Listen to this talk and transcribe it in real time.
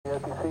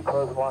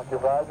Discovery, close and lock your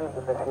visors,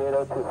 initiate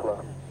O2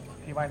 flow.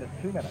 T-minus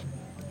 2 minutes.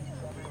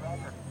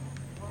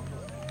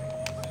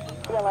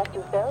 CLS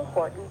is go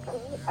for EP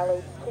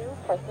LH2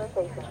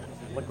 pressurization.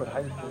 Liquid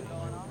hydrogen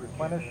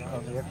replenish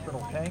on the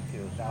external tank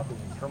is now being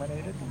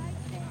terminated.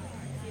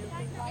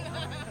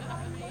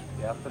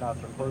 The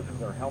astronauts are closing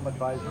their helmet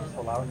visors,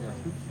 allowing their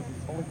suits to be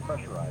fully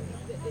pressurized.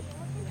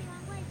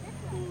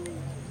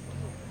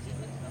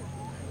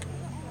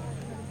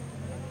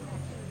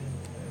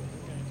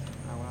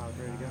 Oh wow, it's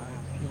ready to go.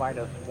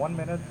 T-minus 1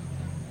 minute,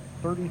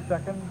 30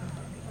 seconds,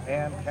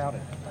 and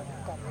counting.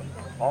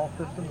 All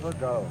systems are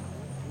go.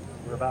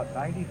 We're about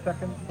 90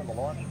 seconds from the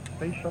launch of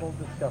Space Shuttle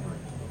Discovery.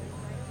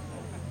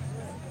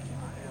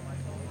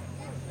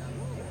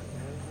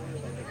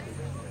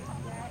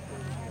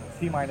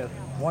 T-minus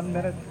 1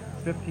 minute,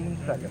 15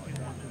 seconds.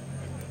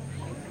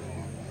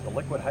 The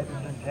liquid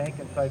hydrogen tank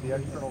inside the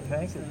external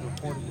tank is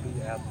reported to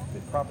be at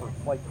the proper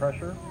flight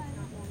pressure.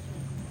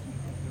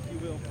 You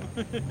will.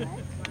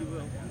 You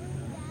will.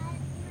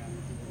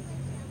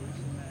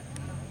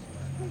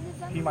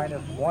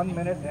 T-minus 1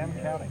 minute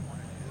and counting.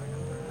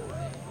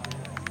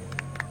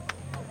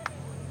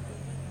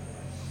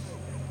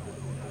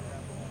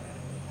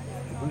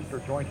 The booster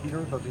joint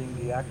heaters are being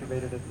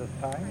deactivated at this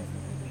time.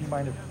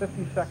 T-minus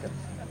 50 seconds.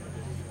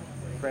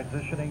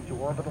 Transitioning to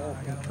orbital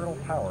internal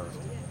power.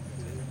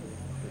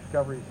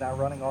 Discovery is now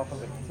running off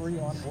of its 3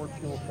 onboard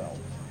fuel cells.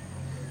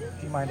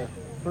 T-minus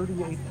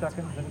 38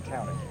 seconds and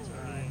counting.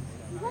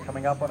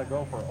 Coming up on a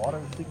go for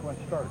auto sequence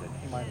start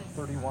at T-minus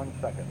 31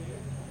 seconds.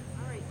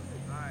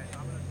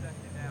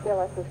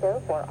 CLS is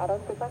go for auto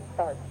sequence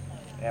start.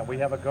 And we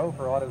have a go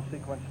for auto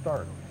sequence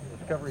start.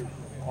 Discovery's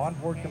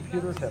onboard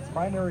computers have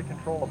primary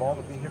control of all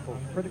the vehicle's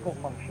critical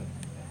functions.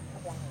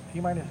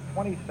 T-minus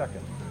 20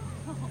 seconds.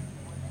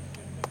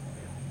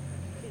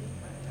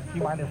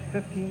 T-minus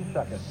 15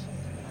 seconds.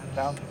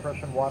 Sound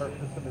suppression water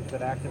system has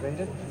been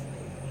activated.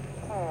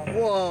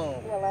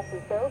 Whoa! CLS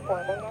is go for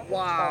main engine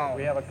Wow!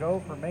 We have a go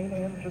for main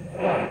engine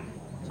start.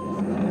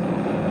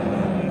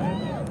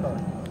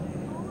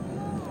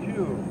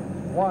 2,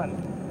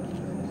 1.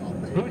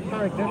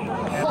 Booster ignition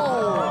and...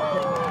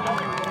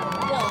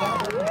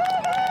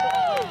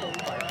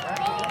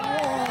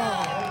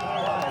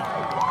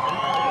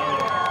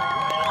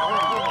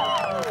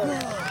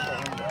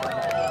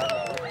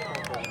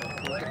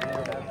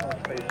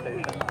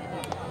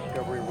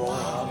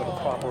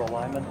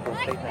 alignment for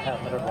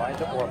 8.5-minute ride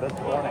to orbit,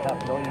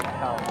 4.5 million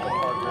pounds of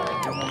hardware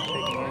and humans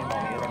taking aim on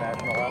the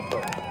international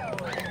outpost.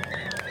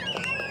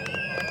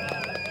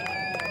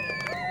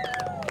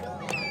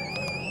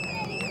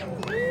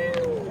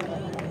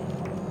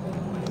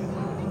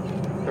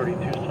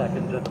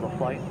 Seconds into the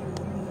flight.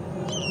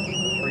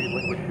 The 3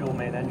 liquid fuel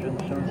main engines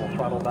soon will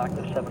throttle back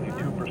to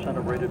 72%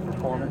 of rated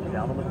performance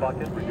down in the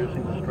bucket,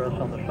 reducing the stress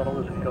on the shuttle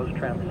as it goes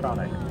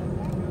transonic.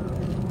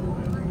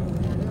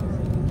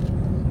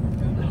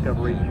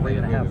 Discovery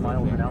 3.5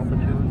 miles in altitude,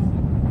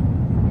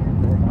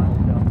 4 miles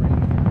downrange.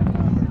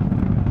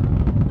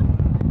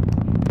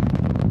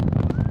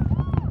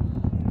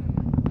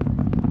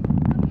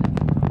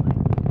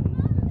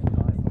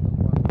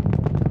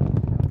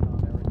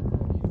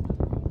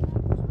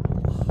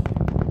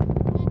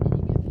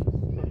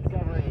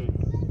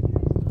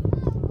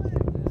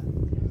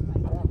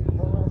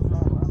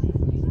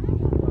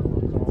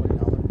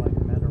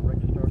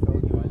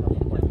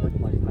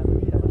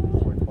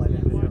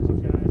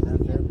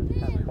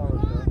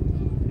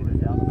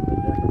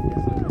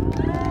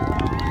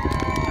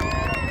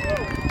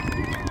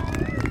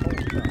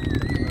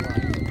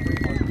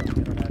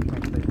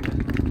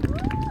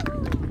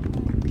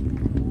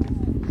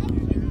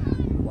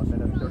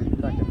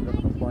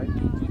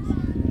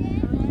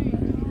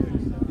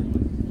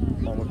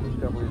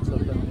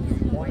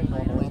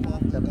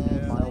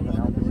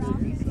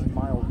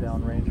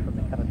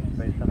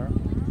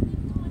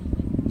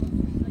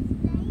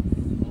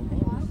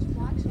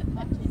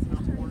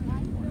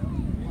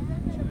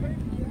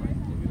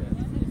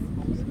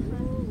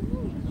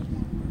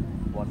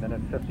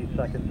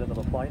 Seconds into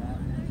the flight,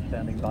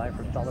 standing by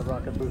for solid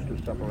rocket booster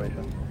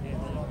separation.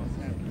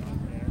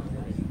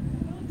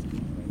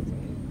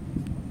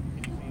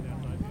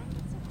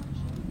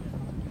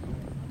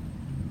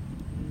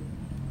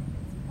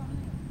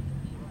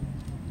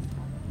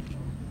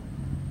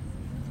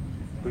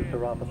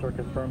 Booster officer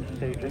confirms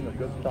staging a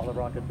good solid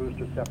rocket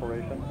booster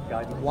separation.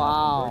 Guidance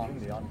converging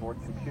the onboard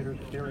computer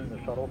steering the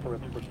shuttle for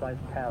its precise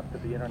path to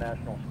the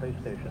International Space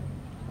Station.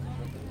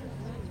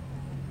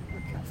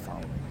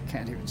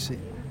 Can't even see.